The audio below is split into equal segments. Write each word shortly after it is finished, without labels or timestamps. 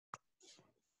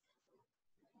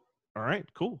All right,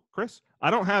 cool. Chris, I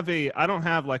don't have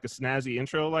like a snazzy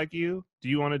intro like you. Do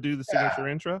you want to do the signature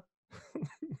Yeah. intro?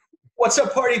 What's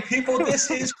up, party people?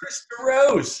 This is Chris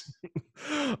DeRose.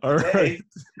 All right. Today,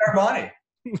 Armani.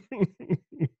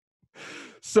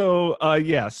 So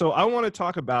I want to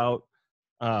talk about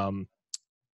um,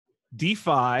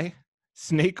 DeFi,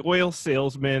 snake oil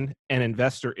salesmen, and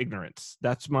investor ignorance.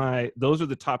 Those are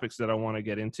the topics that I want to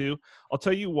get into. I'll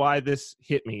tell you why this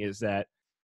hit me is that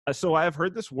so I've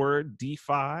heard this word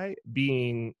DeFi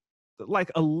being like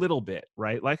a little bit,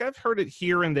 right? Like I've heard it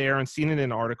here and there and seen it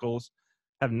in articles.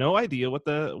 Have no idea what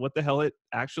the hell it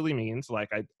actually means. Like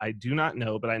I do not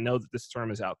know, but I know that this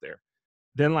term is out there.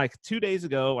 Then like 2 days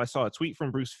ago, I saw a tweet from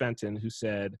Bruce Fenton who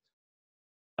said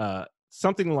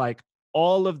something like,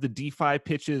 all of the DeFi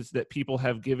pitches that people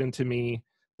have given to me,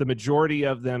 the majority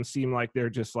of them seem like they're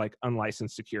just like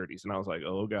unlicensed securities. And I was like,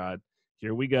 oh God,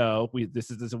 here we go. We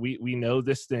know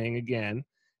this thing again.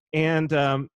 And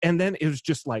then it was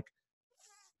just like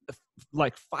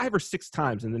 5 or 6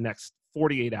 times in the next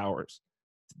 48 hours,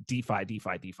 DeFi,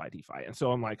 DeFi, DeFi, DeFi. And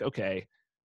so I'm like, okay,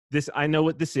 I know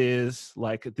what this is.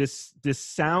 Like this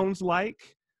sounds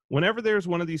like, whenever there's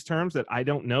one of these terms that I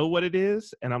don't know what it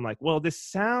is, and I'm like, well, this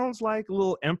sounds like a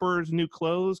little Emperor's New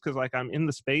Clothes, because like I'm in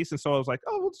the space. And so I was like,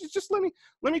 oh, well, just let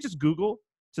me just Google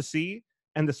to see.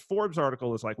 And this Forbes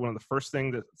article is like one of the first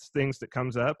things that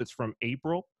comes up. It's from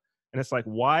April. And it's like,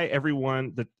 why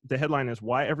everyone, the headline is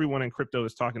why everyone in crypto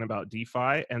is talking about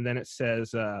DeFi. And then it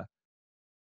says,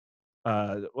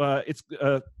 it's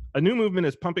a new movement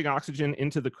is pumping oxygen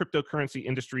into the cryptocurrency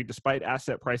industry despite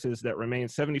asset prices that remain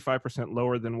 75%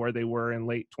 lower than where they were in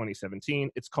late 2017.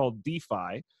 It's called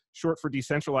DeFi, short for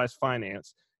decentralized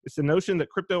finance. It's the notion that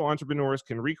crypto entrepreneurs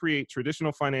can recreate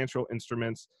traditional financial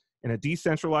instruments in a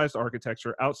decentralized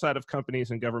architecture outside of companies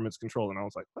and governments' control. And I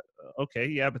was like, okay,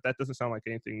 yeah, but that doesn't sound like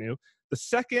anything new.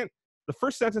 The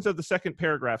first sentence of the second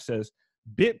paragraph says,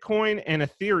 Bitcoin and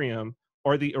Ethereum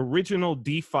are the original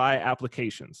DeFi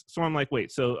applications. So I'm like,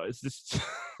 wait, so is this...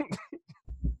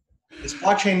 It's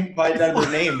blockchain by another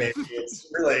name, maybe. It's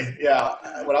really,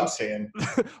 yeah, what I'm saying.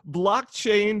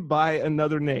 Blockchain by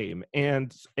another name.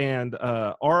 And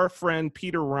our friend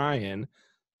Peter Ryan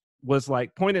was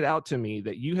like, pointed out to me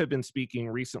that you have been speaking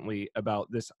recently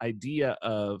about this idea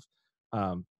of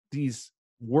these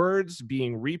words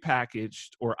being repackaged,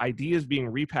 or ideas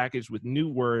being repackaged with new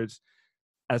words,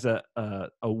 as a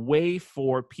way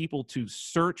for people to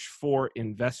search for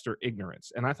investor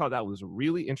ignorance. And I thought that was a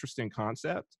really interesting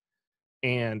concept.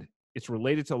 And it's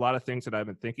related to a lot of things that I've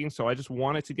been thinking. So I just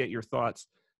wanted to get your thoughts.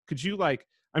 Could you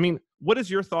what is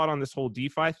your thought on this whole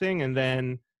DeFi thing? And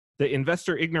then the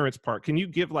investor ignorance part, can you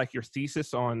give like your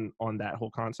thesis on that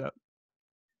whole concept?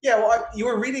 Yeah, well, you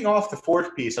were reading off the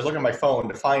fourth piece. I was looking at my phone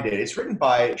to find it. It's written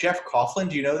by Jeff Coughlin.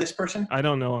 Do you know this person? I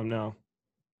don't know him, no.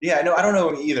 Yeah, no, I don't know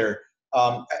him either.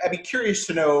 I'd be curious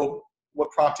to know what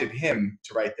prompted him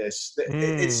to write this.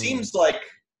 It seems like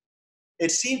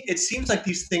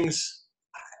these things.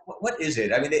 What is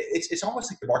it? I mean, it's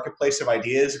almost like the marketplace of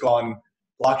ideas gone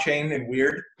blockchain and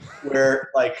weird, where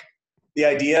like the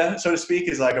idea, so to speak,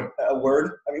 is like a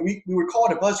word. I mean, we would call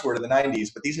it a buzzword in the 90s,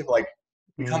 but these have like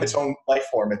become its own life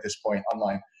form at this point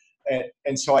online.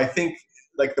 And so I think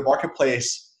like the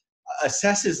marketplace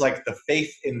assesses like the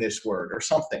faith in this word or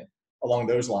something along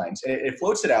those lines. And it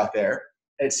floats it out there.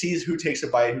 And it sees who takes a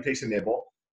bite, who takes a nibble.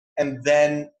 And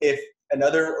then if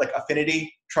another like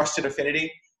trusted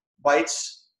affinity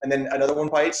bites, and then another one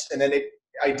bites, and then it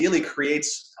ideally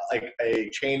creates like a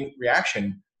chain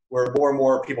reaction where more and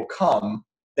more people come,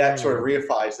 that sort of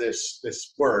reifies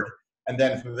this word. And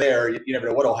then from there, you never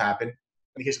know what will happen. In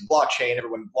the case of blockchain,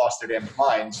 everyone lost their damn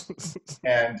minds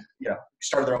and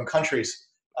started their own countries.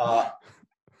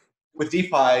 With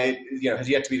DeFi, has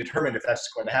yet to be determined if that's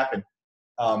going to happen.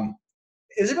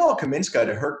 Isabella Kaminska,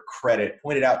 to her credit,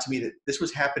 pointed out to me that this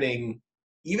was happening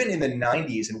even in the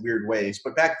 90s in weird ways.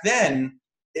 But back then,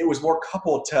 it was more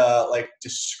coupled to like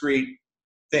discrete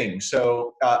things.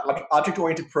 So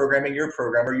object-oriented programming, you're a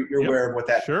programmer, you're aware of what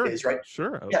that is, right?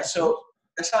 Sure. Yeah, so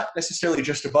that's not necessarily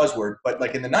just a buzzword, but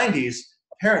like in the 90s,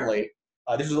 apparently,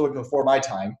 this was a little bit before my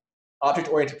time,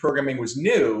 object-oriented programming was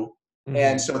new.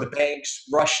 And so the banks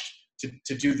rushed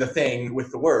to do the thing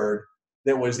with the word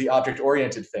that was the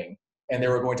object-oriented thing. And they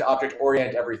were going to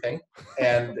object-orient everything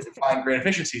and find great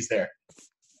efficiencies there.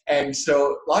 And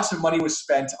so lots of money was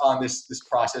spent on this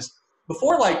process.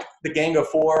 Before like the Gang of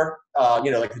Four,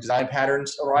 like the design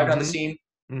patterns arrived on the scene.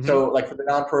 So like for the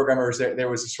non-programmers, there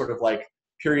was a sort of like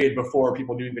period before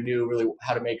people even knew really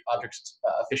how to make objects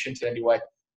efficient in any way.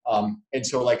 And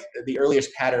so like the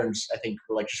earliest patterns, I think,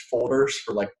 were like just folders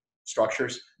for like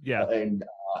structures. Yeah. And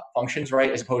functions,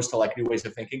 right, as opposed to like new ways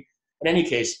of thinking. In any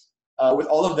case, with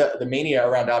all of the mania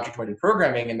around object-oriented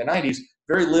programming in the 90s,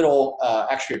 very little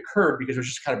actually occurred because it was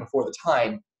just kind of before the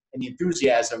time, and the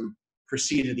enthusiasm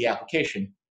preceded the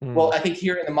application. Well, I think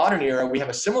here in the modern era, we have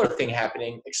a similar thing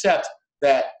happening, except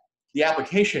that the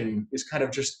application is kind of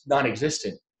just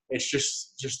non-existent. It's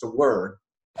just the word.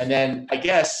 And then I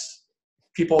guess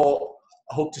people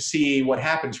hope to see what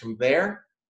happens from there.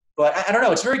 But I don't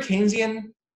know. It's very Keynesian.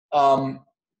 I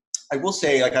will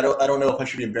say, like, I don't know if I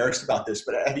should be embarrassed about this,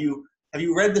 but have you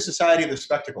read The Society of the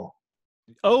Spectacle?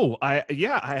 Oh, I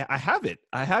have it.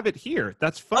 I have it here.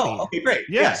 That's funny. Oh, okay, great.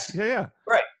 Yeah, Yes. yeah.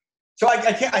 Right. So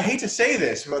I hate to say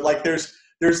this, but like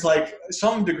there's like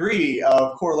some degree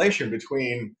of correlation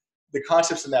between the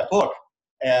concepts in that book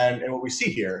and what we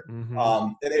see here.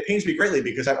 And it pains me greatly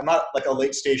because I'm not like a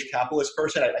late stage capitalist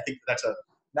person. I think that's a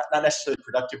not necessarily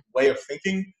productive way of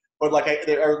thinking, but like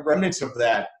there are remnants of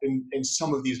that in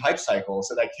some of these hype cycles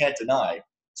that I can't deny.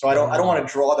 So I don't want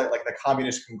to draw that like the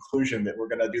communist conclusion that we're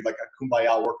going to do like a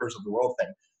kumbaya workers of the world thing.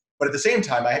 But at the same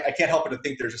time, I can't help but to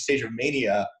think there's a stage of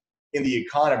mania in the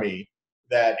economy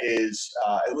that is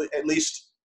at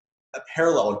least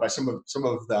paralleled by some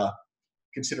of the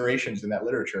considerations in that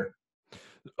literature.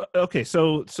 Okay,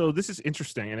 so this is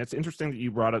interesting, and it's interesting that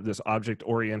you brought up this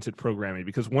object-oriented programming,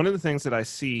 because one of the things that I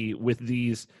see with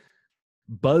these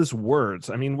buzzwords,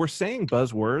 I mean, we're saying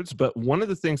buzzwords, but one of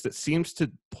the things that seems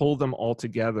to pull them all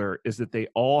together is that they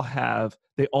all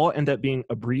end up being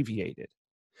abbreviated.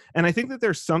 And I think that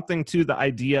there's something to the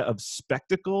idea of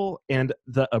spectacle and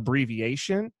the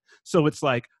abbreviation. So it's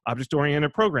like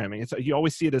object-oriented programming. You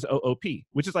always see it as OOP,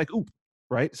 which is like, oop,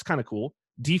 right? It's kind of cool.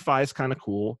 DeFi is kind of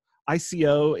cool.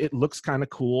 ICO, it looks kind of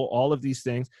cool. All of these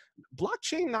things.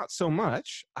 Blockchain, not so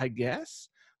much, I guess.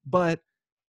 But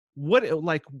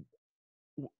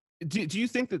do you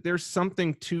think that there's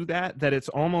something to that it's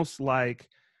almost like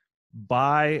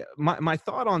my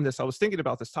thought on this, I was thinking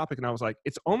about this topic and I was like,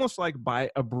 it's almost like by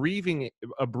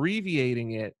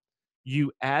abbreviating it,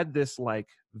 you add this like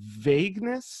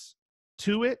vagueness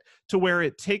to it to where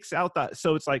it takes out that.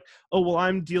 So it's like, oh, well,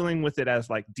 I'm dealing with it as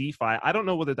like DeFi. I don't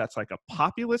know whether that's like a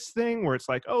populist thing where it's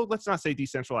like, oh, let's not say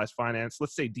decentralized finance.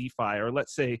 Let's say DeFi, or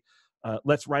let's say,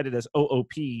 let's write it as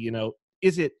OOP,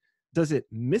 does it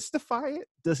mystify it?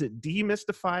 Does it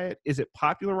demystify it? Is it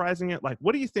popularizing it? Like,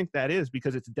 what do you think that is?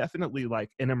 Because it's definitely like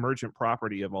an emergent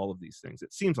property of all of these things.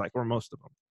 It seems like, or most of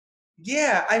them.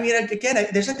 Yeah, I mean, again,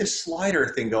 there's like this slider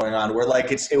thing going on where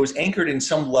like it was anchored in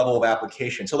some level of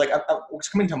application. So like what's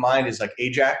coming to mind is like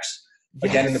Ajax,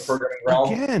 again, in the programming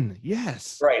realm. Again,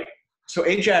 yes. Right. So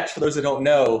Ajax, for those that don't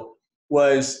know,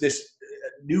 was this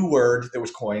new word that was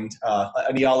coined,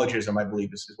 a neologism, I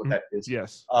believe is what that is.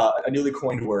 Yes. A newly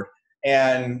coined word.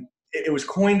 And it was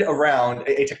coined around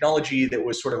a technology that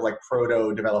was sort of like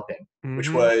proto-developing, which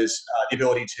was the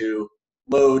ability to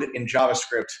load in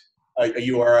JavaScript a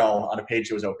URL on a page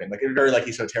that was open, like a very like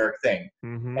esoteric thing.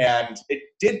 And it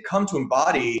did come to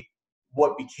embody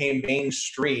what became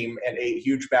mainstream and a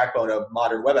huge backbone of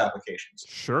modern web applications.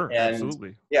 Sure, and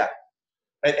absolutely. Yeah.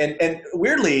 And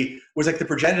weirdly was like the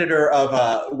progenitor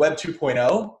of Web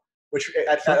 2.0, which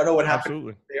I don't know what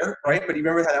happened there, right? But you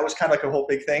remember how that was kind of like a whole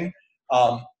big thing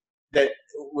that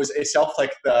was itself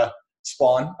like the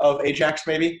spawn of Ajax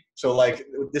maybe. So like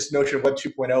this notion of Web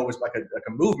 2.0 was like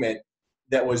a movement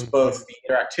that was both the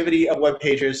interactivity of web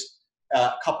pages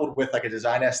coupled with like a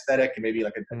design aesthetic and maybe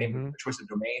like a name, choice of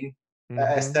domain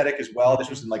aesthetic as well. This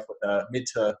was in like the mid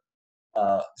to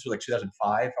this was like 2005,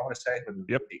 I want to say.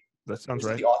 Yep, that sounds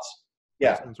right. The aughts.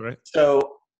 Yeah, that sounds right.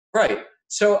 So right.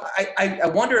 So I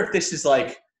wonder if this is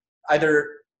like either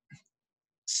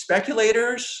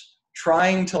speculators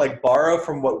trying to like borrow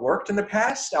from what worked in the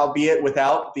past, albeit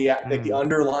without the like the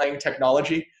underlying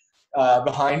technology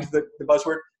behind the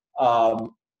buzzword.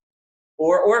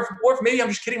 Or if maybe I'm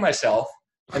just kidding myself,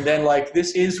 and then like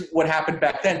this is what happened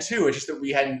back then too. It's just that we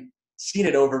hadn't seen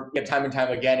it over time and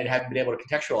time again and haven't been able to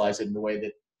contextualize it in the way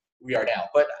that we are now.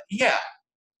 But yeah,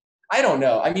 I don't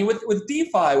know. I mean, with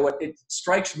DeFi, what it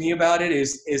strikes me about it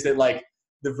is that like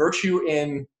the virtue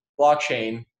in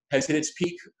blockchain has hit its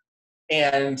peak,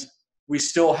 and we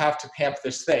still have to pamp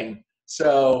this thing.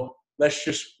 So let's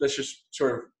just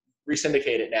sort of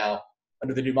re-syndicate it now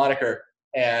under the new moniker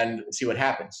and see what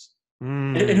happens.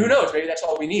 And who knows? Maybe that's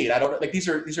all we need. I don't know. Like these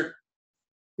are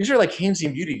like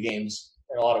Keynesian beauty games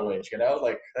in a lot of ways.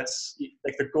 Like that's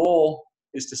like the goal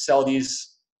is to sell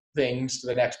these things to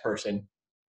the next person,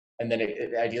 and then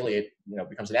ideally it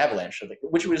becomes an avalanche.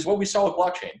 Which is what we saw with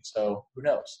blockchain. So who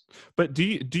knows? But do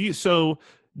you so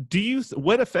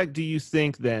What effect do you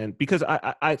think then? Because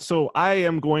I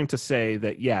am going to say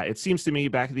that, yeah, it seems to me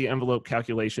back of the envelope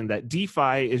calculation that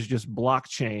DeFi is just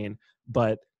blockchain,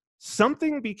 but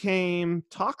something became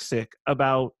toxic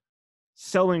about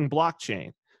selling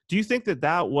blockchain. Do you think that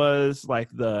that was like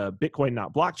the Bitcoin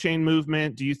not blockchain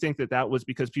movement? Do you think that that was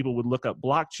because people would look up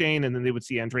blockchain and then they would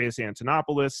see Andreas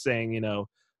Antonopoulos saying,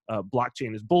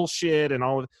 blockchain is bullshit and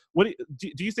all of what?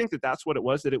 Do you think that that's what it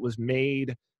was? That it was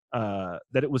made,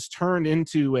 that it was turned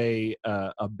into a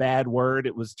bad word.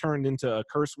 It was turned into a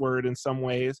curse word in some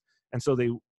ways, and so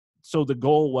the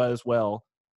goal was, well,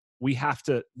 we have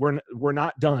to. We're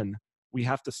not done. We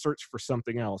have to search for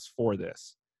something else for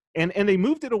this. And they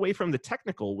moved it away from the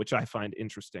technical, which I find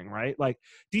interesting, right? Like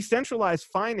decentralized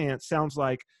finance sounds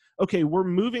like, okay, we're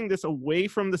moving this away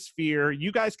from the sphere.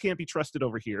 You guys can't be trusted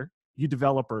over here. You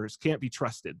developers can't be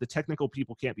trusted. The technical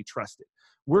people can't be trusted.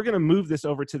 We're going to move this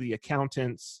over to the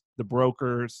accountants, the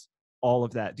brokers, all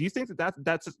of that. Do you think that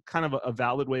that's kind of a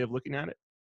valid way of looking at it?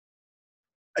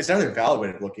 It's another valid way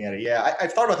of looking at it. Yeah,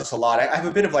 I've thought about this a lot. I have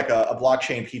a bit of like a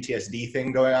blockchain PTSD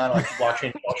thing going on, like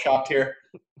blockchain shocked here.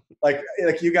 Like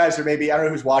you guys are maybe, I don't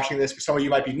know who's watching this, but some of you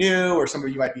might be new or some of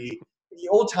you might be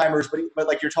old timers, but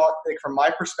like you're talking, like from my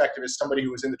perspective as somebody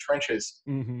who was in the trenches,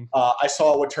 I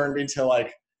saw what turned into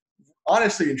like,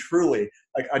 honestly and truly,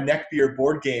 like a neckbeard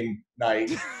board game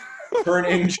night turn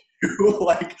into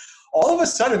like, all of a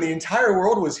sudden the entire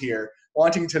world was here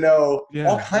wanting to know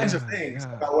all kinds of things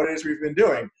about what it is we've been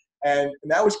doing. And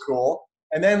that was cool.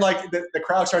 And then like the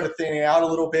crowd started thinning out a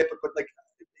little bit, but like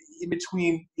in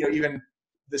between, even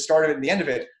the start of it and the end of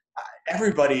it,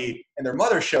 everybody and their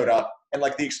mother showed up, and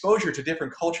like the exposure to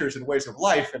different cultures and ways of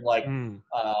life and like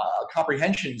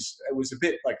comprehensions, it was a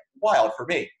bit like wild for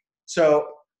me. So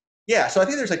yeah, so I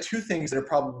think there's like two things that are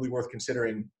probably worth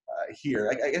considering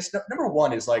here. I guess number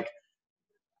one is like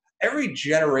every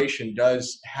generation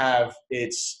does have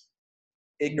its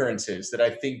ignorances that I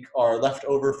think are left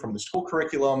over from the school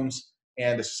curriculums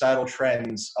and the societal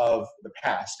trends of the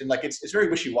past. And like it's very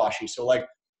wishy-washy. So like,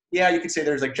 yeah, you could say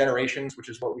there's like generations, which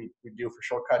is what we do for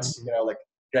shortcuts, like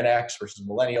Gen X versus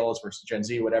millennials versus Gen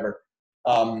Z, whatever.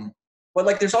 But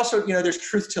like there's also, there's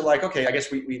truth to like, okay, I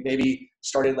guess we maybe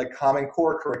started like common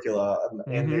core curricula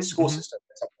in the school system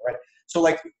or something, right? So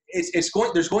like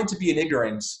there's going to be an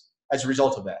ignorance as a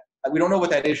result of that. We don't know what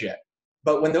that is yet.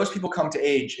 But when those people come to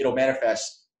age, it'll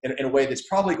manifest in a way that's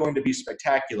probably going to be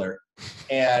spectacular.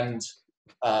 And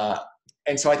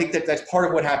so I think that's part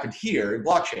of what happened here in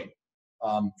blockchain.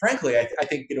 Frankly, I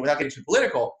think, without getting too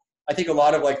political, I think a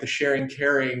lot of like the sharing,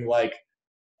 caring, like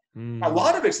a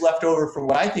lot of it's left over from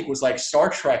what I think was like Star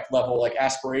Trek level, like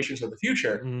aspirations of the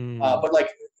future. But like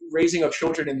raising of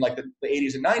children in like the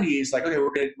 80s and 90s, like, okay,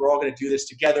 we're all going to do this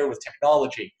together with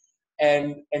technology.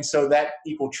 And so that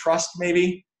equal trust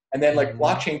maybe. And then like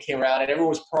blockchain came around and everyone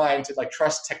was primed to like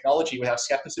trust technology without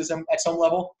skepticism at some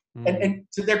level. And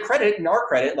to their credit and our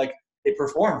credit, like it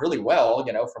performed really well,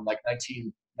 from like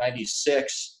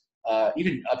 1996,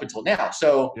 even up until now.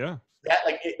 So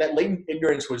that latent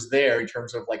ignorance was there in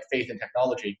terms of like faith in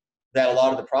technology that a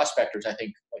lot of the prospectors, I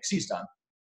think, like seized on.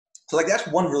 So like that's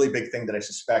one really big thing that I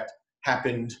suspect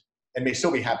happened and may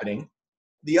still be happening.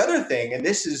 The other thing, and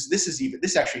this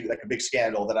is actually like a big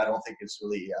scandal that I don't think is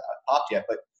really popped yet,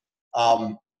 but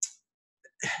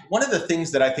one of the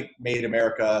things that I think made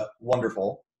America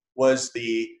wonderful was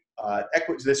the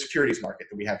securities market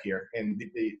that we have here in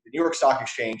the New York Stock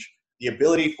Exchange, the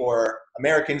ability for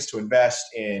Americans to invest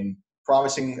in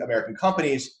promising American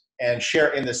companies and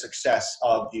share in the success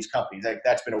of these companies.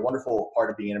 That's been a wonderful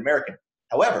part of being an American.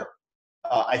 However,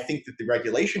 I think that the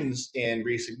regulations in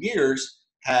recent years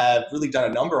have really done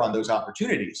a number on those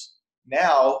opportunities.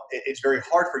 Now, it's very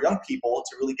hard for young people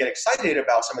to really get excited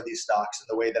about some of these stocks in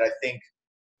the way that I think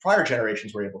prior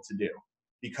generations were able to do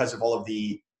because of all of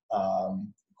the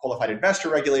qualified investor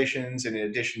regulations, and in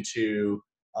addition to,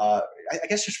 I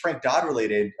guess, just Frank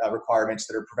Dodd-related requirements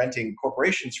that are preventing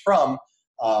corporations from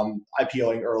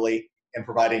IPOing early and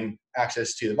providing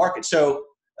access to the market. So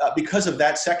because of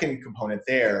that second component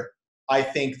there, I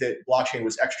think that blockchain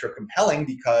was extra compelling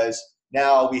because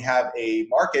now we have a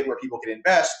market where people can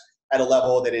invest at a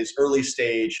level that is early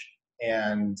stage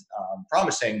and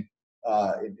promising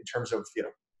in terms of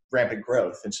rampant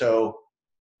growth. And so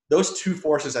those two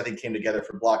forces, I think, came together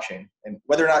for blockchain. And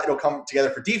whether or not it'll come together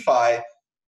for DeFi,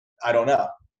 I don't know.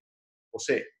 We'll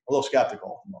see. I'm a little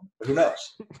skeptical at the moment, but who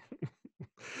knows?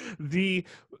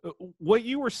 What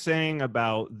you were saying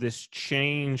about this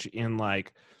change in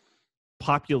like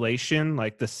population,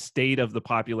 like the state of the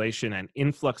population and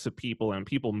influx of people and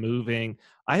people moving,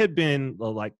 I had been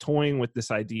like toying with this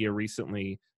idea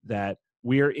recently that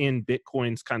we're in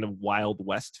Bitcoin's kind of Wild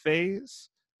West phase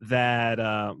that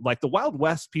like the Wild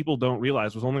West, people don't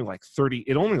realize was only like 30,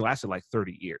 it only lasted like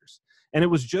 30 years. And it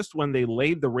was just when they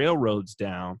laid the railroads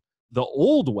down, the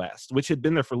Old West, which had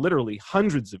been there for literally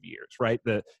hundreds of years, right?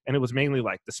 And it was mainly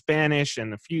like the Spanish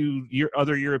and a few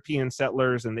other European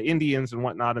settlers and the Indians and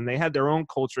whatnot, and they had their own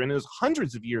culture, and it was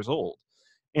hundreds of years old.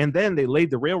 And then they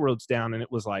laid the railroads down, and it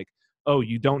was like, oh,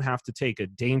 you don't have to take a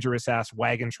dangerous ass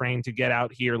wagon train to get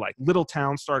out here. Like little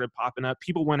towns started popping up.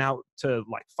 People went out to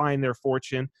like find their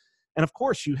fortune. And of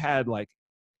course you had like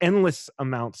endless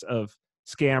amounts of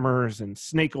scammers and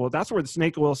snake oil. That's where the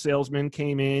snake oil salesmen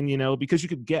came in, you know, because you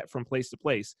could get from place to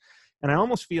place. And I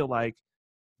almost feel like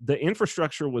the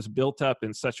infrastructure was built up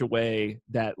in such a way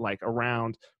that like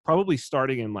around probably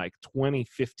starting in like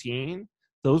 2015,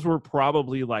 those were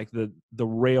probably like the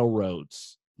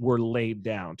railroads were laid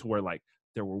down to where like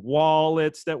there were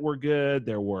wallets that were good.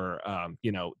 There were,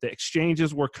 you know, the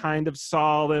exchanges were kind of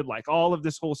solid, like all of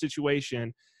this whole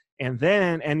situation. And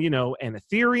then, and, you know, and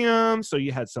Ethereum. So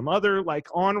you had some other like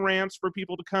on ramps for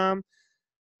people to come.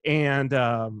 And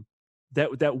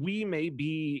that we may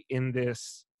be in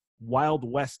this Wild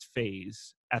West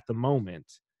phase at the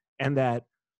moment. And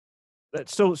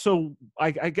so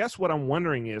I guess what I'm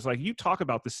wondering is, like, you talk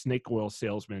about the snake oil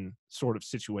salesman sort of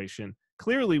situation.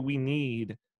 Clearly we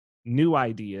need new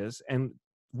ideas, and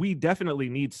we definitely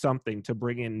need something to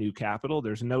bring in new capital.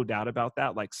 There's no doubt about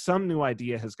that. Like some new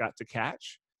idea has got to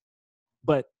catch,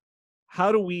 but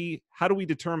how do we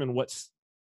determine what's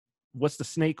the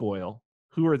snake oil?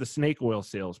 Who are the snake oil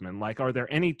salesmen? Like, are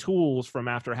there any tools from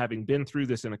after having been through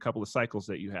this in a couple of cycles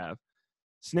that you have?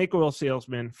 Snake oil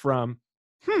salesman from,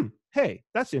 hey,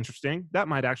 that's interesting. That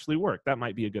might actually work. That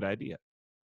might be a good idea.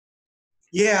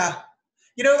 Yeah.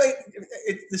 You know,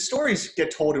 the stories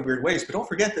get told in weird ways, but don't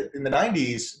forget that in the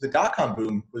 90s, the dot-com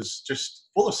boom was just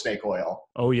full of snake oil.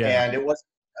 Oh, yeah. And it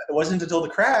wasn't until the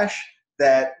crash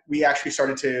that we actually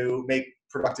started to make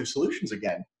productive solutions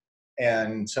again.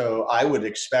 And so I would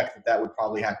expect that would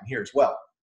probably happen here as well.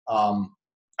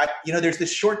 You know, there's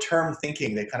this short-term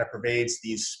thinking that kind of pervades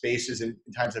these spaces in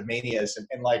times of manias,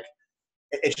 and like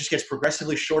it just gets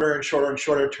progressively shorter and shorter and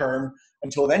shorter term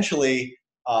until eventually,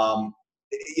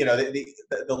 you know,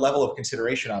 the level of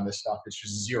consideration on this stuff is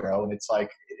just zero, and it's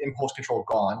like impulse control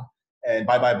gone, and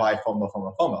bye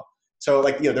FOMO. So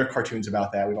like, you know, there are cartoons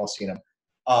about that. We've all seen them.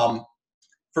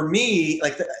 For me,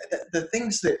 like the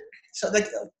things that, so like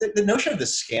the notion of the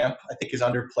scamp, I think, is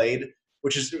underplayed,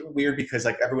 which is weird because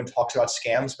like everyone talks about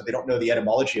scams, but they don't know the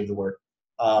etymology of the word.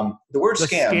 The word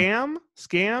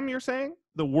scam, you're saying?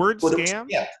 The word scam?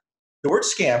 The word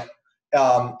scam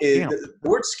is the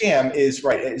word scam is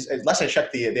right. Unless I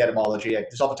check the etymology,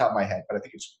 it's off the top of my head, but I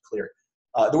think it's clear.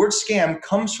 The word scam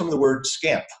comes from the word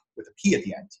scamp with a P at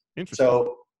the end. Interesting.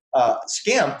 So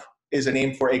scamp is a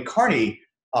name for a carny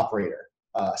operator,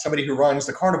 somebody who runs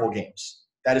the carnival games.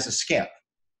 That is a scamp,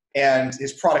 and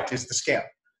his product is the scam.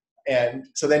 And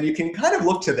so then you can kind of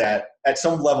look to that at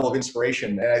some level of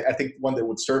inspiration, and I think one that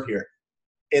would serve here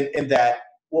in that,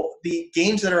 well, the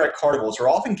games that are at carnivals are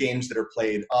often games that are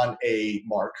played on a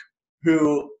mark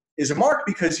who is a mark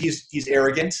because he's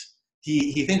arrogant,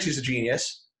 he thinks he's a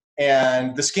genius,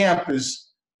 and the scamp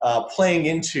is playing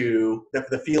into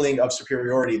the feeling of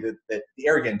superiority that the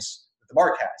arrogance that the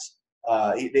mark has.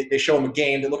 They show him a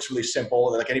game that looks really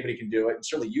simple, like anybody can do it, and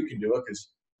certainly you can do it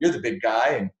because you're the big guy,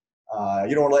 and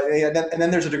you don't want to let, and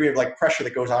then there's a degree of like pressure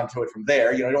that goes onto it from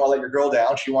there. You know, you don't want to let your girl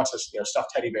down. She wants a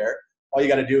stuffed teddy bear. All you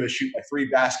got to do is shoot like 3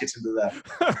 baskets into the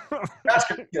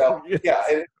basket. You know, yeah,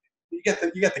 and you get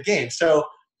the game. So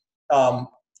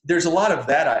there's a lot of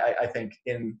that I think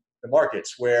in the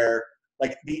markets where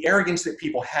like the arrogance that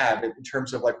people have in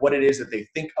terms of like what it is that they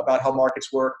think about how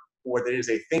markets work, or what it is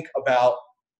they think about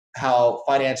how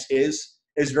finance is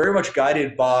very much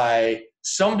guided by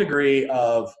some degree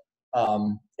of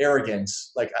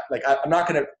arrogance. Like I'm not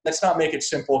going to, let's not make it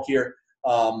simple here.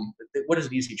 What is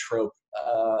an easy trope?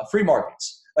 Free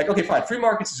markets. Like, okay, fine. Free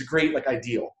markets is a great like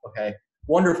ideal. Okay.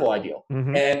 Wonderful ideal.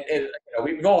 Mm-hmm. And you know,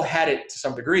 we've all had it to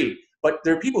some degree, but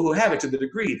there are people who have it to the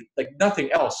degree like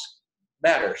nothing else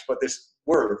matters but this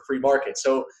word, free market.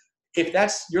 So if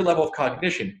that's your level of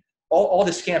cognition, all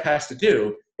this scamp has to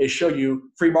do is show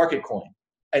you free market coin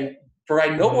and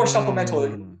provide no more supplemental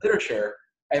literature.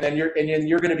 And then you're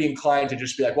going to be inclined to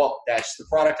just be like, well, that's the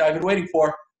product I've been waiting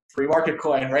for. Free market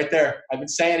coin right there. I've been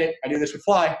saying it. I knew this would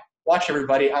fly. Watch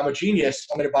everybody. I'm a genius.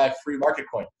 I'm going to buy a free market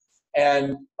coin.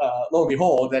 And lo and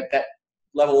behold, that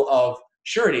level of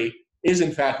surety is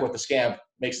in fact what the scam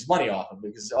makes his money off of,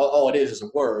 because all it is a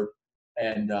word,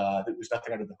 and there's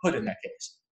nothing under the hood in that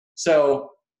case. So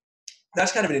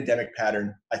that's kind of an endemic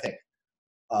pattern, I think.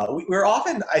 we're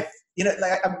often, like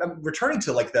I'm returning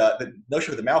to like the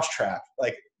notion of the mousetrap.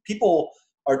 Like people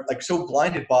are like so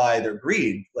blinded by their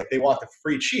greed, like they want the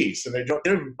free cheese, and they don't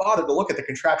even bother to look at the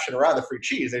contraption around the free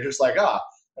cheese. They're just like, I'm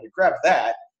gonna grab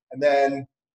that, and then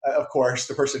of course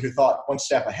the person who thought one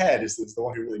step ahead is the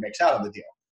one who really makes out on the deal.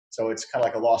 So it's kind of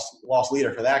like a lost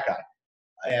leader for that guy.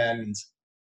 And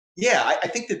yeah, I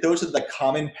think that those are the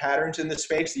common patterns in the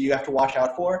space that you have to watch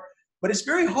out for. But it's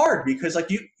very hard because like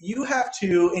you have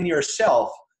to in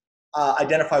yourself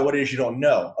identify what it is you don't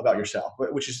know about yourself,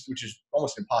 which is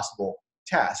almost an impossible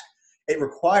task. It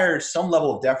requires some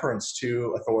level of deference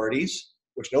to authorities,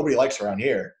 which nobody likes around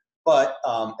here. But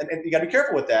and you got to be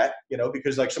careful with that,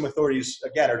 because like some authorities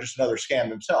again are just another scam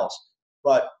themselves.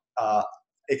 But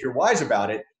if you're wise about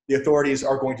it, the authorities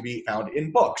are going to be found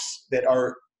in books that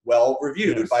are well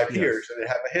reviewed by peers, and that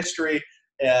have a history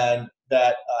and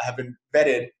that have been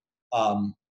vetted,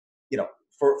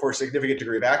 for a significant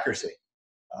degree of accuracy.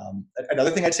 Another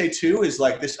thing I'd say too is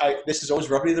like this is always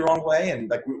rubbed me the wrong way,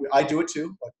 and like I do it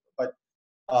too, but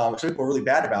some people are really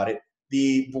bad about it.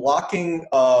 The blocking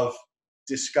of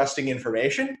disgusting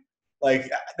information,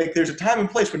 like there's a time and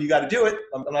place when you got to do it.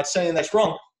 I'm not saying that's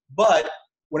wrong, but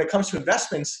when it comes to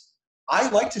investments, I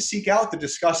like to seek out the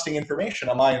disgusting information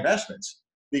on my investments,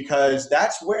 because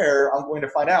that's where I'm going to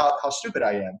find out how stupid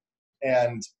I am.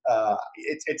 And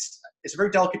it's a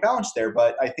very delicate balance there.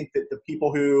 But I think that the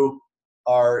people who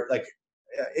are like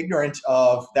ignorant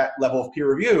of that level of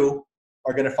peer review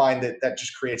are going to find that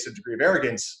just creates a degree of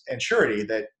arrogance and surety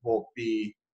that will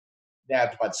be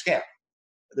nabbed by the scam.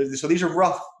 So these are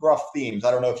rough themes.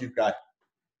 I don't know if you've got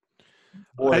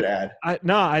more to add.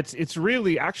 No, it's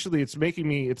really actually it's making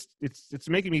me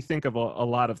think of a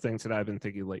lot of things that I've been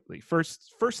thinking lately.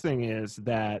 First thing is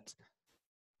that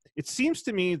it seems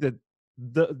to me that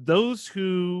those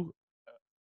who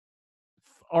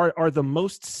are the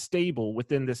most stable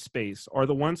within this space are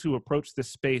the ones who approach this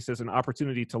space as an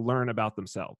opportunity to learn about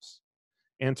themselves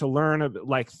and to learn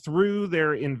like through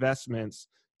their investments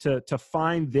to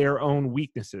find their own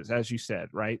weaknesses, as you said,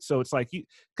 right? So it's like,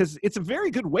 because it's a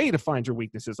very good way to find your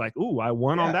weaknesses. Like, ooh, I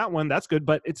won on that one. That's good.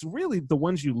 But it's really the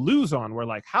ones you lose on where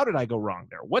like, how did I go wrong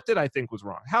there? What did I think was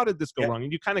wrong? How did this go wrong?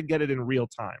 And you kind of get it in real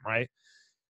time, right?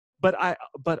 But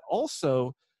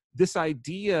also this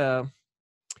idea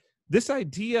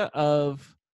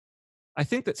of, I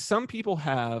think that some people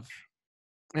have,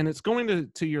 and it's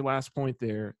going to your last point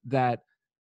there, that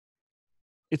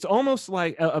it's almost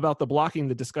like about the blocking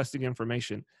the disgusting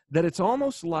information, that it's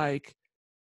almost like,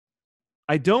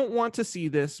 I don't want to see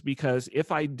this because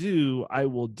if I do, I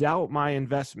will doubt my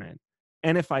investment.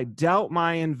 And if I doubt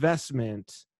my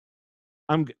investment,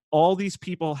 all these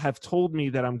people have told me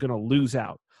that I'm going to lose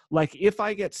out. Like if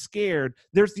I get scared,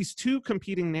 there's these two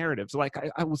competing narratives. Like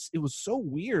it was so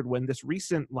weird when this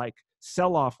recent like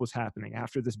sell-off was happening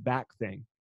after this back thing.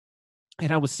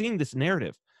 And I was seeing this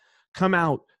narrative come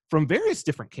out from various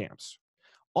different camps.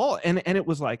 And it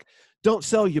was like, don't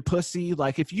sell, you pussy.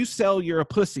 Like if you sell, you're a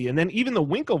pussy. And then even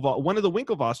one of the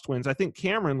Winklevoss twins, I think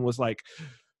Cameron was like,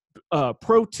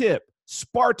 pro tip,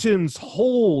 Spartans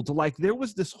hold. Like there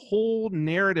was this whole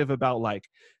narrative about like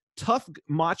tough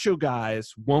macho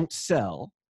guys won't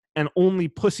sell and only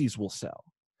pussies will sell.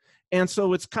 And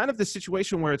so it's kind of the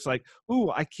situation where it's like,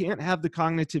 ooh, I can't have the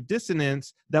cognitive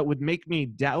dissonance that would make me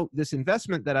doubt this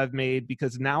investment that I've made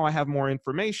because now I have more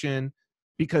information,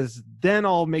 because then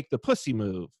I'll make the pussy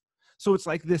move. So it's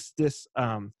like this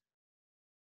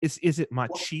is it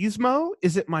machismo?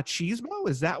 Is it machismo?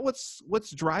 Is that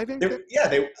what's driving it? Yeah,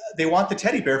 they want the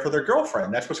teddy bear for their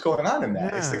girlfriend. That's what's going on in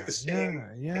that. It's like the same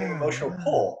emotional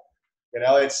pull.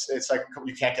 It's like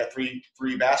you can't get three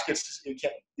baskets. You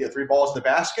can't get three balls in the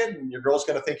basket, and your girl's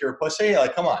gonna think you're a pussy.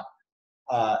 Like, come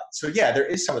on. So yeah, there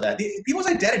is some of that. People's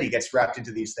identity gets wrapped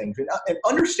into these things, and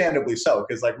understandably so,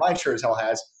 because like mine sure as hell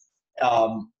has.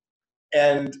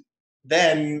 And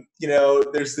then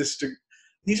there's this.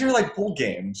 These are like bull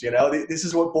games. This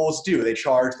is what bulls do. They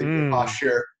charge, they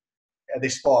posture, they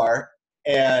spar,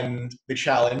 and they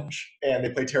challenge, and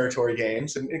they play territory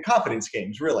games and confidence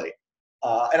games, really.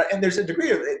 And there's a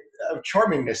degree of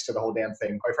charmingness to the whole damn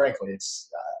thing. Quite frankly, it's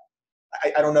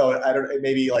I don't know.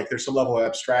 Maybe like there's some level of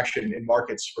abstraction in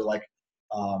markets for like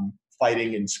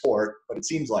fighting in sport, but it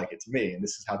seems like it to me. And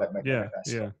this is how that might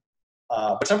manifest. Yeah.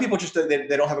 But some people just they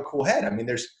don't have a cool head. I mean,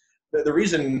 there's the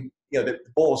reason that the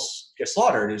bulls get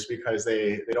slaughtered is because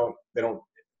they don't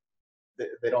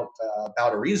bow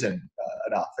to reason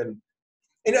enough. And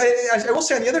I will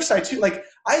say on the other side too, like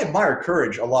I admire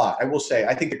courage a lot. I will say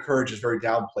I think the courage is very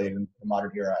downplayed in the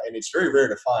modern era, and it's very rare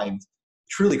to find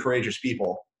truly courageous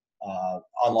people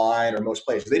online or most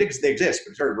places. They exist,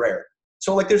 but it's very rare.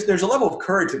 So like there's a level of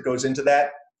courage that goes into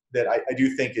that I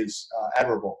do think is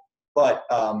admirable. But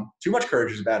too much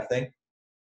courage is a bad thing.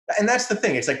 And that's the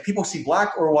thing. It's like people see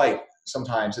black or white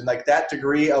sometimes, and like that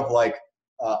degree of like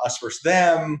us versus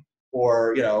them,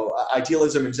 or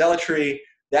idealism and zealotry.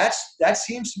 That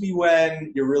seems to be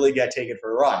when you really get taken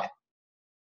for a ride.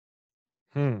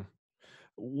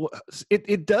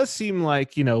 It does seem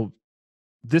like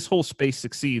this whole space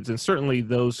succeeds, and certainly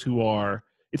those who are.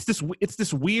 It's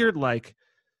this weird, like,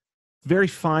 very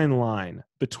fine line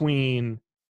between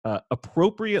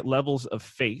appropriate levels of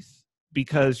faith,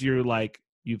 because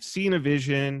you've seen a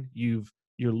vision,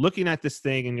 you're looking at this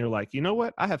thing, and you're like, you know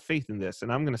what, I have faith in this,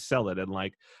 and I'm going to sell it. And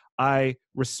like, I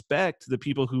respect the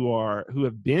people who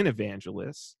have been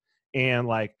evangelists, and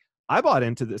like, I bought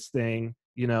into this thing,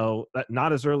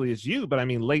 not as early as you, but I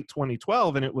mean late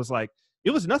 2012, and it was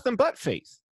nothing but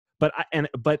faith.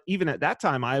 But even at that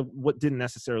time, I didn't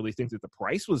necessarily think that the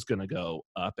price was going to go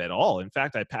up at all. In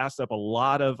fact, I passed up a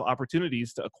lot of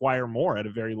opportunities to acquire more at a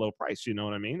very low price. You know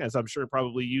what I mean? As I'm sure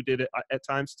probably you did it at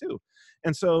times too.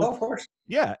 And so, of course,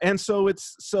 yeah. And so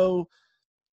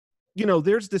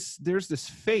there's this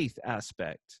faith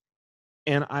aspect,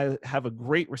 and I have a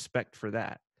great respect for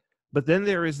that. But then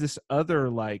there is this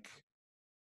other, like,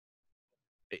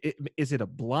 is it a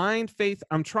blind faith?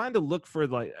 I'm trying to look for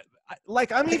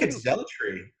I think it's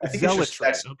zealotry. I think zealotry.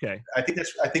 It's just, okay. I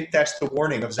think that's the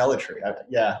warning of zealotry.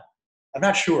 Yeah, I'm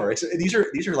not sure. These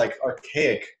are like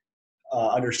archaic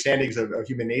understandings of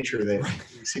human nature that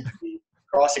we seem to be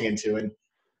crossing into, and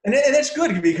it's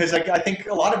good, because I think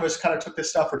a lot of us kind of took this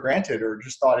stuff for granted, or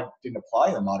just thought it didn't apply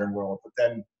in the modern world. But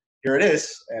then here it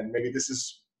is, and maybe this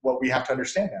is what we have to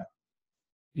understand now.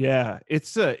 Yeah,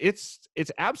 it's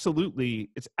absolutely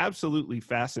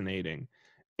fascinating,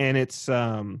 and it's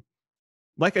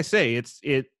like I say,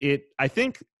 I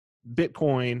think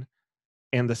Bitcoin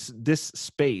and this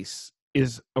space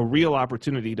is a real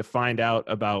opportunity to find out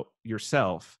about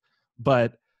yourself.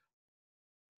 But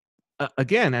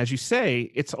again, as you say,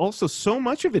 it's also, so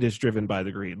much of it is driven by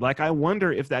the greed. Like, I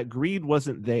wonder if that greed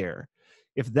wasn't there,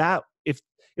 if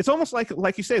it's almost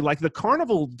like you say, like, the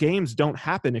carnival games don't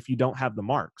happen if you don't have the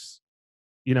marks.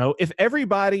 If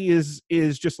everybody is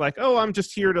just like, oh, I'm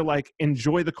just here to like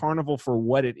enjoy the carnival for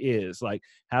what it is, like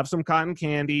have some cotton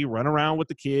candy, run around with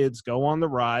the kids, go on the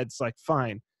rides, like,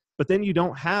 fine. But then you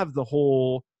don't have the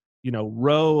whole,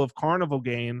 row of carnival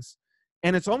games.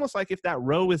 And it's almost like, if that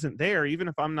row isn't there, even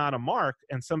if I'm not a mark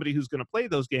and somebody who's going to play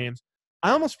those games,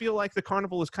 I almost feel like the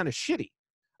carnival is kind of shitty.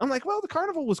 I'm like, well, the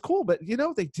carnival was cool, but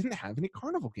they didn't have any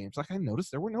carnival games. Like, I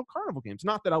noticed there were no carnival games.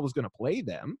 Not that I was going to play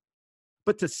them,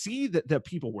 but to see that the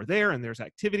people were there and there's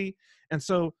activity. And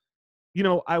so,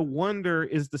 I wonder,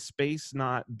 is the space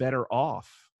not better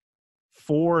off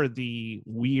for the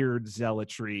weird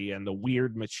zealotry and the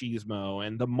weird machismo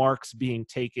and the marks being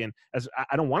taken? As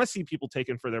I don't want to see people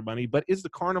taken for their money, but is the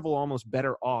carnival almost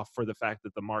better off for the fact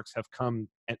that the marks have come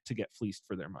to get fleeced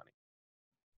for their money?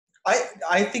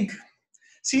 I think,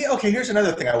 see, okay, here's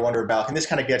another thing I wonder about, and this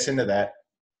kind of gets into that.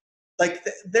 Like,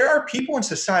 there are people in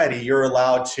society you're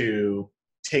allowed to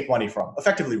take money from,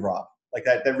 effectively rob. Like,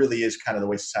 that really is kind of the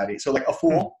way society. So like a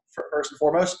fool, first and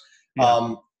foremost,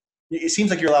 Yeah. it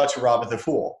seems like you're allowed to rob the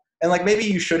fool. And like, maybe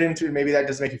you shouldn't, and maybe that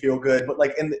doesn't make you feel good, but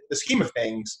like, in the scheme of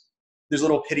things, there's a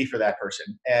little pity for that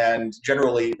person. And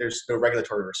generally there's no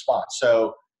regulatory response.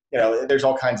 So, there's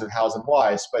all kinds of hows and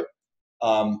whys, but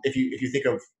if you think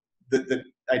of the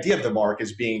idea of the mark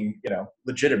as being,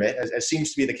 legitimate, as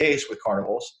seems to be the case with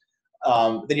carnivals,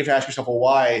 then you have to ask yourself, well,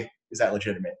 why is that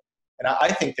legitimate? And I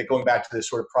think that going back to this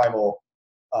sort of primal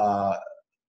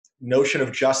notion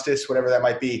of justice, whatever that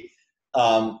might be,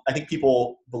 I think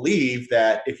people believe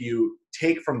that if you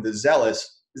take from the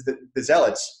zealots,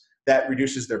 that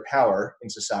reduces their power in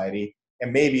society,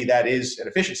 and maybe that is an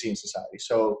efficiency in society.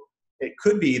 So it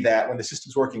could be that when the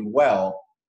system's working well,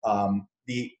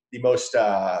 the most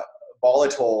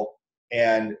volatile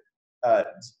and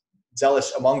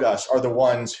zealous among us are the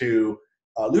ones who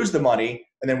lose the money,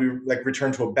 and then we like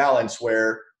return to a balance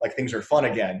where like things are fun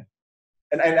again.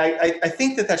 And I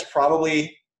think that that's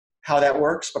probably how that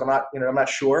works, but I'm not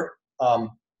sure.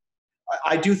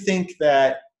 I do think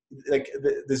that like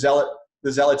the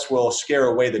zealots will scare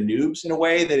away the noobs in a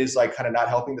way that is like kind of not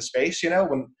helping the space.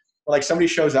 When like somebody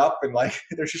shows up and like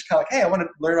they're just kind of like, hey, I want to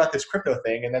learn about this crypto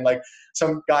thing, and then like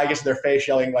some guy gets in their face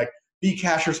yelling like, "Be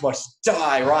cashers must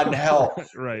die, rot in hell,"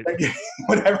 Right? Like,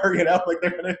 whatever, like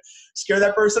they're gonna scare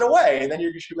that person away, and then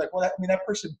you're just like, well, that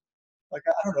person, like,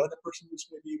 I don't know, that person was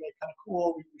maybe like kind of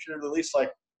cool. We should have at least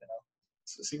like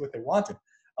see what they wanted.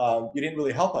 You didn't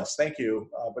really help us, thank you,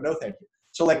 but no thank you.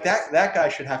 So like that guy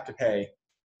should have to pay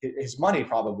his money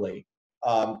probably.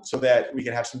 so that we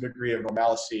can have some degree of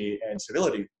normalcy and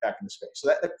civility back in the space. So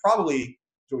that probably is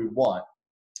what we want.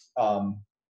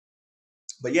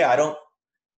 But yeah, I don't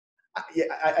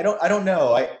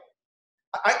know.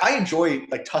 I enjoy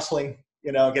like tussling,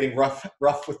 getting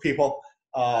rough with people.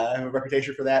 I have a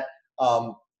reputation for that.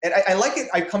 And I like it.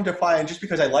 I come to find just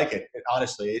because I like it.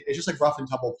 Honestly, it's just like rough and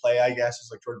tumble play, I guess, is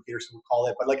like Jordan Peterson would call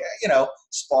it. But like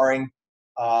sparring.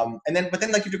 But then like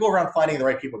you have to go around finding the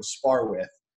right people to spar with.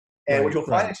 And what you'll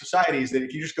find in society is that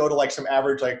if you just go to like some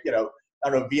average like I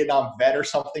don't know, Vietnam vet or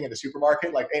something in the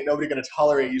supermarket, like ain't nobody going to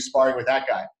tolerate you sparring with that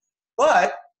guy.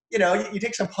 But you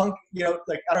take some punk,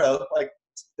 like I don't know, like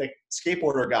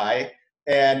skateboarder guy,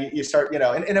 and you start, in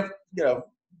a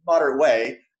moderate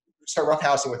way, start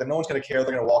roughhousing with them. No one's going to care.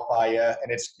 They're going to walk by you, and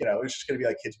it's it's just going to be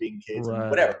like kids being kids and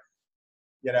whatever,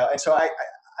 And so I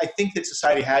think that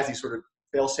society has these sort of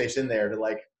fail safes in there to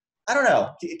like I don't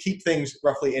know keep things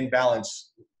roughly in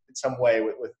balance in some way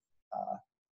with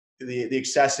the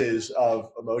excesses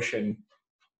of emotion,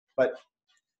 but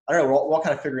I don't know. We're all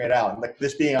kind of figuring it out. And like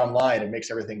this being online, it makes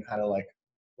everything kind of like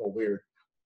a little weird.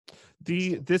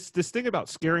 This thing about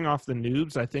scaring off the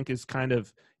noobs, I think, is kind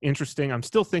of interesting. I'm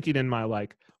still thinking in my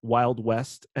like Wild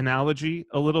West analogy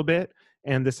a little bit,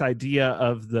 and this idea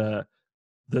of the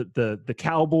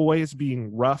cowboys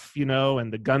being rough,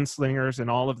 and the gunslingers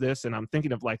and all of this. And I'm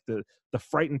thinking of like the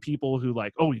frightened people who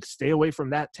like, oh, you stay away from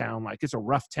that town, like it's a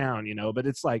rough town, But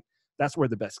it's like that's where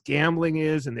the best gambling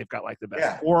is, and they've got like the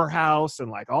best whorehouse and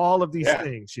like all of these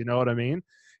things, you know what I mean?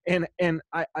 And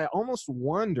I almost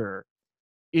wonder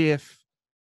if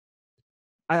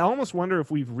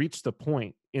we've reached the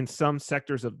point in some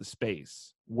sectors of the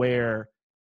space where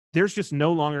there's just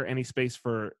no longer any space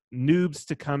for noobs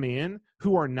to come in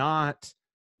who are not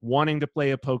wanting to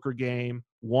play a poker game,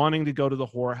 wanting to go to the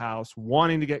whorehouse,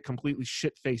 wanting to get completely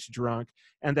shit-faced drunk,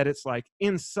 and that it's like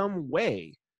in some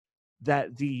way that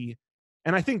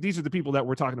and I think these are the people that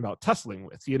we're talking about tussling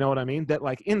with, you know what I mean? That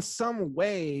like in some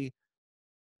way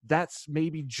that's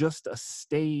maybe just a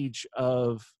stage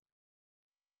of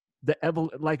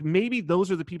like maybe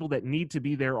those are the people that need to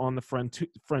be there on the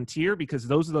frontier because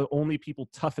those are the only people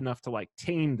tough enough to like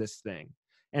tame this thing.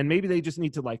 And maybe they just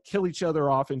need to like kill each other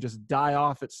off and just die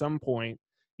off at some point,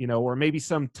 or maybe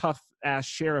some tough ass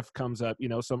sheriff comes up,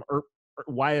 some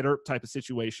Wyatt Earp type of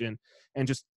situation and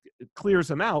just clears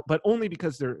them out, but only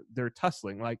because they're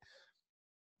tussling. Like,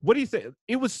 what do you think?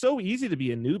 It was so easy to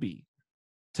be a newbie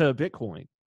to Bitcoin,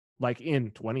 like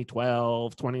in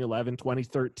 2012, 2011,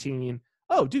 2013.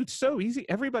 Oh, dude, so easy.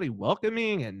 Everybody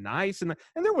welcoming and nice. And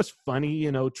there was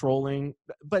funny, trolling,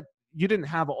 but you didn't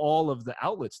have all of the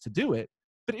outlets to do it.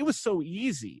 But it was so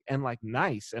easy and like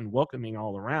nice and welcoming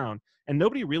all around. And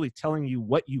nobody really telling you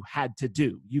what you had to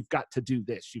do. You've got to do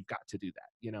this. You've got to do that,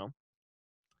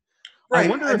 Right. I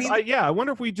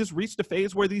wonder if we just reached a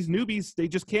phase where these newbies, they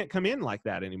just can't come in like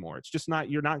that anymore. It's just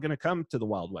you're not going to come to the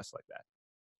Wild West like that.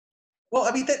 Well,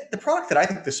 I mean, the product that I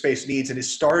think the space needs and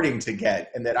is starting to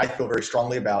get, and that I feel very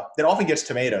strongly about, that often gets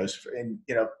tomatoes, and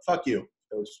fuck you,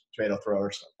 those tomato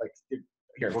throwers. Like,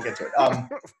 here, we'll get to it.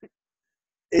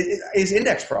 Is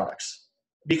index products,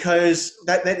 because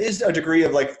that is a degree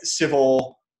of like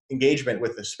civil engagement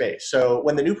with the space. So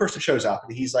when the new person shows up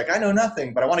and he's like, I know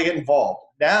nothing, but I want to get involved.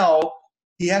 Now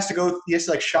he has to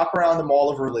like shop around the mall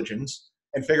of religions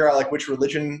and figure out like which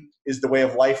religion is the way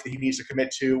of life that he needs to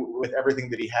commit to with everything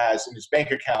that he has in his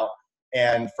bank account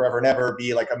and forever and ever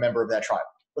be like a member of that tribe.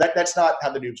 Well, that's not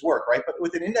how the noobs work, right? But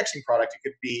with an indexing product, it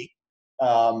could be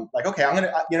like, okay, I'm going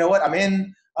to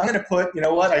put,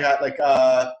 I got like,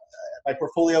 my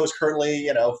portfolio is currently,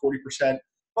 40%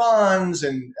 funds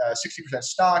and 60%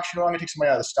 stocks. I'm going to take some money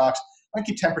out of the stocks. I'm going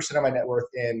to keep 10% of my net worth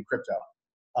in crypto.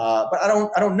 But I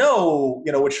don't know,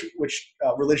 which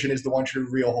religion is the one true,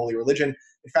 real, holy religion.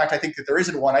 In fact, I think that there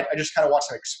isn't one. I just kind of want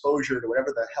some exposure to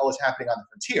whatever the hell is happening on the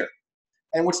frontier.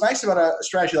 And what's nice about a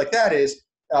strategy like that is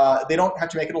they don't have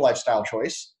to make it a lifestyle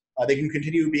choice. They can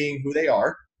continue being who they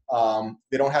are.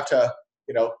 They don't have to,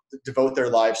 devote their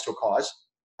lives to a cause.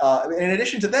 In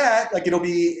addition to that, like it'll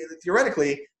be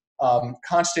theoretically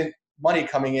constant money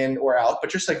coming in or out, but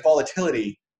just like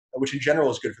volatility, which in general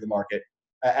is good for the market.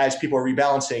 As people are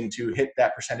rebalancing to hit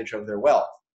that percentage of their wealth.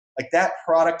 Like that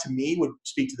product to me would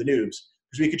speak to the noobs,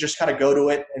 because we could just kind of go to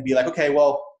it and be like, okay,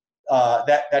 well,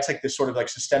 that's like this sort of like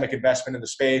systemic investment in the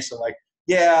space. And like,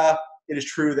 yeah, it is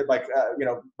true that like,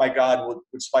 my God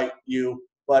would spite you.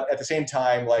 But at the same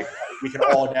time, like we can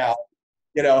all now,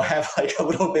 have like a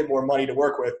little bit more money to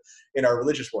work with in our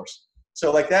religious wars.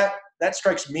 So like that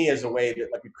strikes me as a way that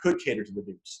like we could cater to the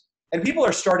noobs. And people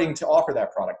are starting to offer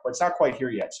that product, but it's not quite here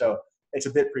yet. So it's a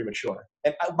bit premature.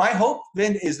 And my hope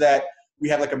then is that we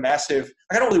have like a massive,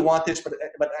 I don't really want this, but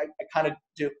I kind of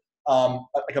do,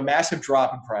 like a massive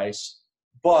drop in price.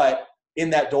 But in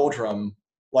that doldrum,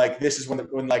 like this is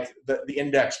when like the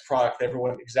index product that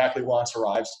everyone exactly wants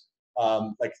arrives,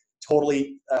 like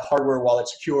totally hardware wallet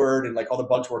secured and like all the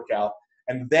bugs worked out.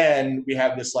 And then we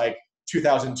have this like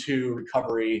 2002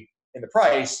 recovery in the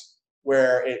price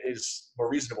where it is more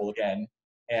reasonable again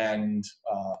and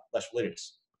less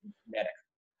religious, manic.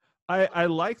 I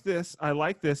like this. I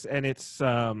like this, and it's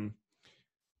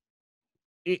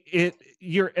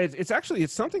it's actually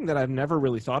it's something that I've never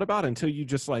really thought about until you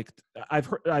just like I've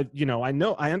heard I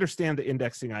understand the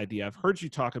indexing idea. I've heard you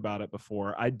talk about it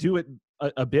before. I do it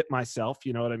a bit myself,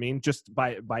 you know what I mean, just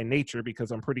by nature,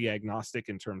 because I'm pretty agnostic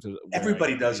in terms of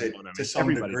everybody does it to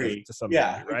some degree.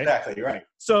 Yeah, right? exactly, right.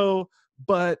 So,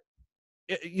 but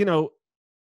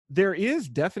there is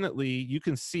definitely, you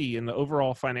can see in the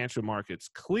overall financial markets,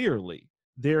 clearly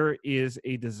there is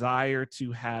a desire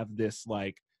to have this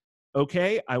like,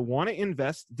 okay, I want to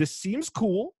invest. This seems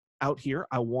cool out here.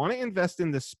 I want to invest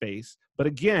in this space. But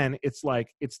again, it's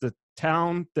like, it's the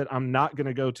town that I'm not going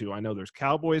to go to. I know there's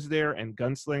cowboys there and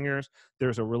gunslingers.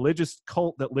 There's a religious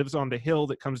cult that lives on the hill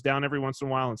that comes down every once in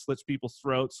a while and slits people's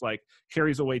throats, like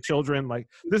carries away children. Like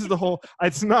this is the whole,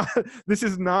 this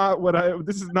is not what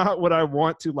I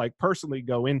want to like personally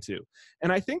go into.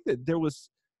 And I think that there was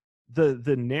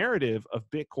the narrative of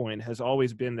Bitcoin has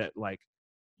always been that like,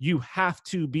 you have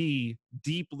to be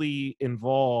deeply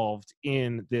involved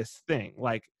in this thing.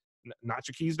 Like, not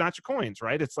your keys, not your coins,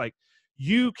 right? It's like,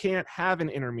 you can't have an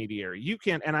intermediary. You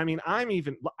can't, and I mean, I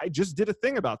just did a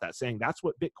thing about that saying that's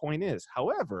what Bitcoin is.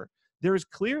 However, there is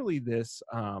clearly this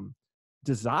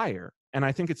desire, and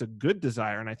I think it's a good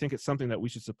desire, and I think it's something that we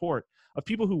should support, of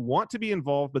people who want to be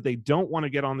involved, but they don't want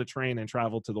to get on the train and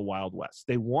travel to the Wild West.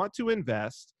 They want to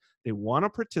invest, they want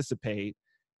to participate,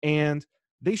 and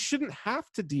they shouldn't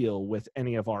have to deal with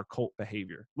any of our cult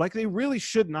behavior. Like, they really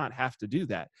should not have to do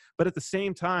that. But at the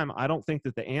same time, I don't think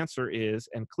that the answer is,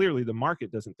 and clearly the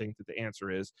market doesn't think that the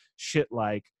answer is, shit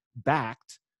like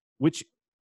backed, which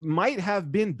might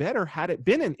have been better had it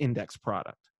been an index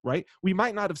product, right? We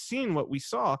might not have seen what we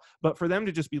saw, but for them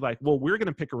to just be like, well, we're going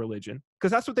to pick a religion, because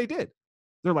that's what they did.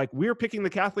 They're like, we're picking the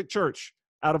Catholic Church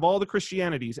out of all the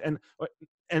Christianities, and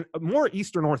more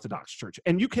Eastern Orthodox Church.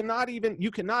 And you cannot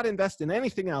invest in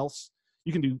anything else.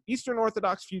 You can do Eastern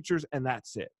Orthodox futures, and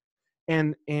that's it.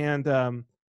 And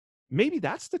maybe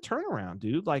that's the turnaround,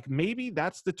 dude. Like, maybe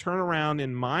that's the turnaround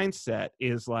in mindset,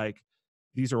 is like,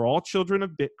 these are all children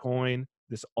of Bitcoin.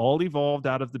 This all evolved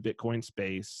out of the Bitcoin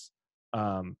space.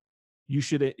 You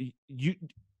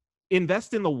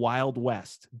invest in the Wild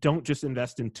West. Don't just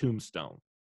invest in Tombstone.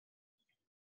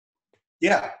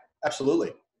 Yeah,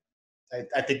 absolutely.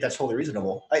 I think that's totally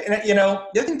reasonable. And the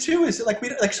other thing too is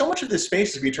like so much of this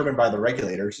space is determined by the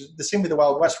regulators, the same way the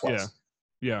Wild West was.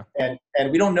 Yeah. And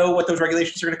we don't know what those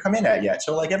regulations are going to come in at yet.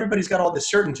 So like everybody's got all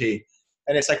this certainty,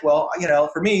 and it's like, well,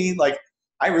 for me, like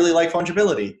I really like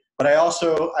fungibility, but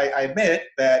I admit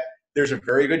that there's a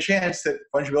very good chance that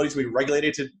fungibility is going to be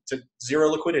regulated to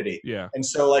zero liquidity. Yeah. And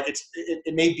so like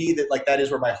it may be that like that is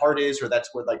where my heart is, or that's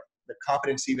where like the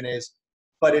confidence even is.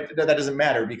 But that doesn't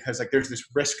matter, because like there's this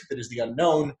risk that is the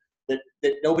unknown that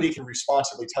nobody can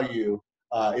responsibly tell you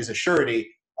is a surety,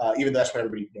 even though that's what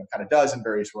everybody kind of does in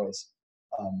various ways.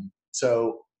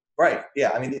 So right,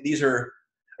 yeah. I mean, these are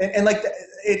and like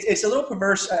it's a little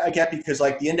perverse, I get, because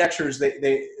like the indexers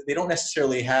they don't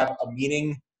necessarily have a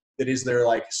meaning that is their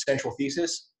like central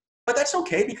thesis, but that's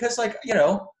okay, because like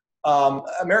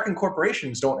American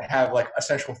corporations don't have like a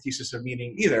central thesis of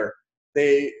meaning either.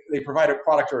 They provide a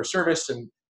product or a service,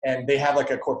 and they have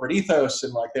like a corporate ethos,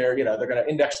 and like they're going to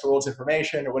index the world's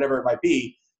information or whatever it might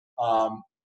be, and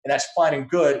that's fine and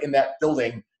good in that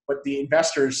building. But the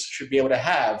investors should be able to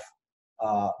have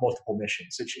multiple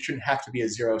missions. It shouldn't have to be a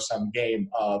zero-sum game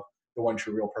of the one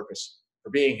true real purpose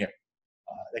for being here.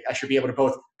 Like I should be able to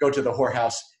both go to the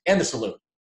whorehouse and the saloon.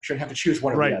 I shouldn't have to choose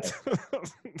one or the other.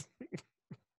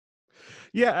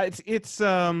 Yeah,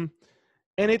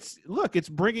 it's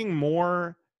bringing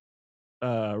more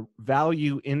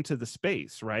value into the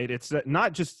space, right? It's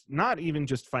not even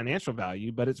just financial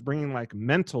value, but it's bringing like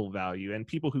mental value, and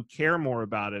people who care more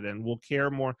about it and will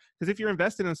care more, because if you're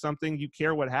invested in something, you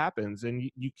care what happens, and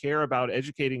you care about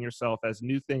educating yourself as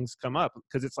new things come up,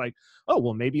 because it's like, oh,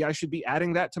 well, maybe I should be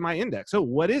adding that to my index. Oh,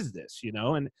 what is this?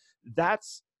 And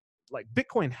that's like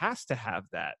Bitcoin has to have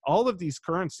that. All of these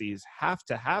currencies have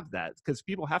to have that, because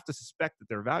people have to suspect that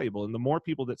they're valuable, and the more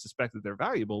people that suspect that they're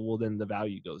valuable, well, then the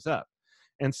value goes up.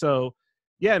 And so,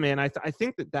 yeah, man, I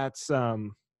think that's I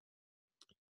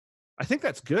think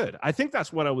that's good. I think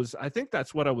that's what I was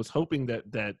hoping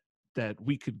that that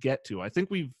we could get to. I think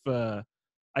we've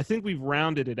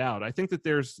rounded it out. I think that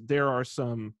there are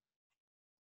some.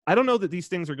 I don't know that these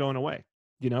things are going away.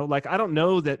 Like I don't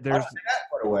know that I there's. don't see that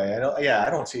part away. I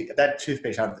don't see that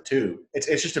toothpaste out of the tube. It's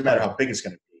just a matter of how big it's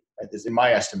going to be, right? In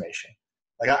my estimation.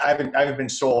 Like I haven't been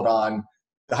sold on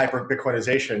the hyper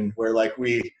Bitcoinization where like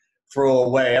we throw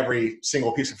away every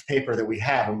single piece of paper that we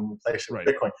have and replace it with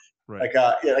Bitcoin. Right.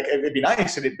 Like like it'd be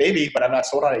nice and it maybe, but I'm not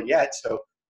sold on it yet. So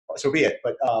be it.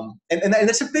 But and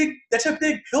that's a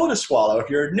big pill to swallow if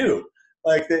you're new.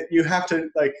 Like that you have to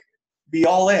like be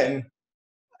all in.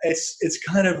 It's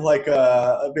kind of like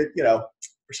a bit,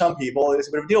 for some people it's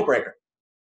a bit of a deal breaker.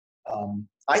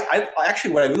 I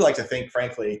actually, what I would like to think,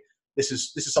 frankly, this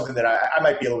is something that I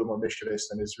might be a little bit more mischievous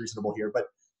than is reasonable here, but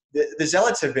the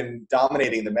zealots have been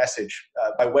dominating the message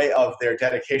by way of their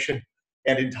dedication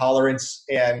and intolerance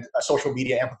and social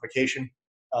media amplification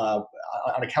on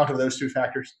account of those two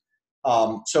factors.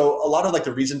 So a lot of like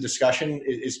the reasoned discussion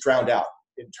is drowned out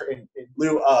in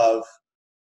lieu of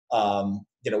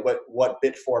what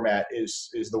bit format is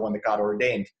the one that God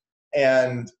ordained.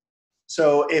 And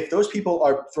so if those people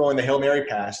are throwing the Hail Mary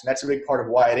pass, and that's a big part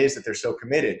of why it is that they're so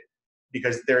committed,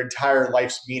 because their entire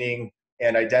life's meaning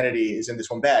and identity is in this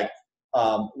one bag.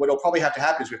 What'll probably have to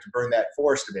happen is we have to burn that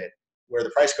forest a bit, where the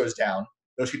price goes down.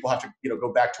 Those people have to,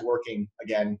 go back to working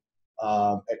again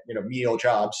at menial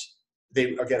jobs.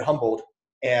 They get humbled,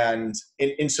 and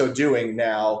in so doing,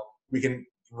 now we can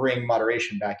bring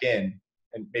moderation back in,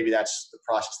 and maybe that's the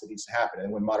process that needs to happen.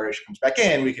 And when moderation comes back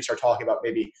in, we can start talking about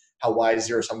maybe how wise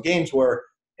zero-sum games were,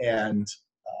 and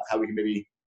how we can maybe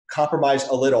compromise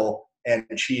a little and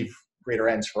achieve greater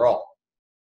ends for all.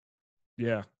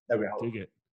 Yeah, dig it.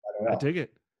 I dig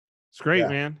it. It's great,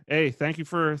 man. Hey, thank you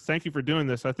for doing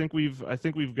this. I think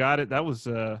we've got it. That was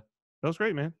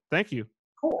great, man. Thank you.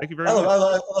 Cool. Thank you very much. I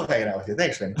love hanging out with you.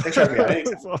 Thanks, man. Thanks for having me on.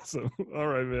 That's awesome. All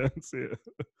right, man. See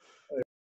ya.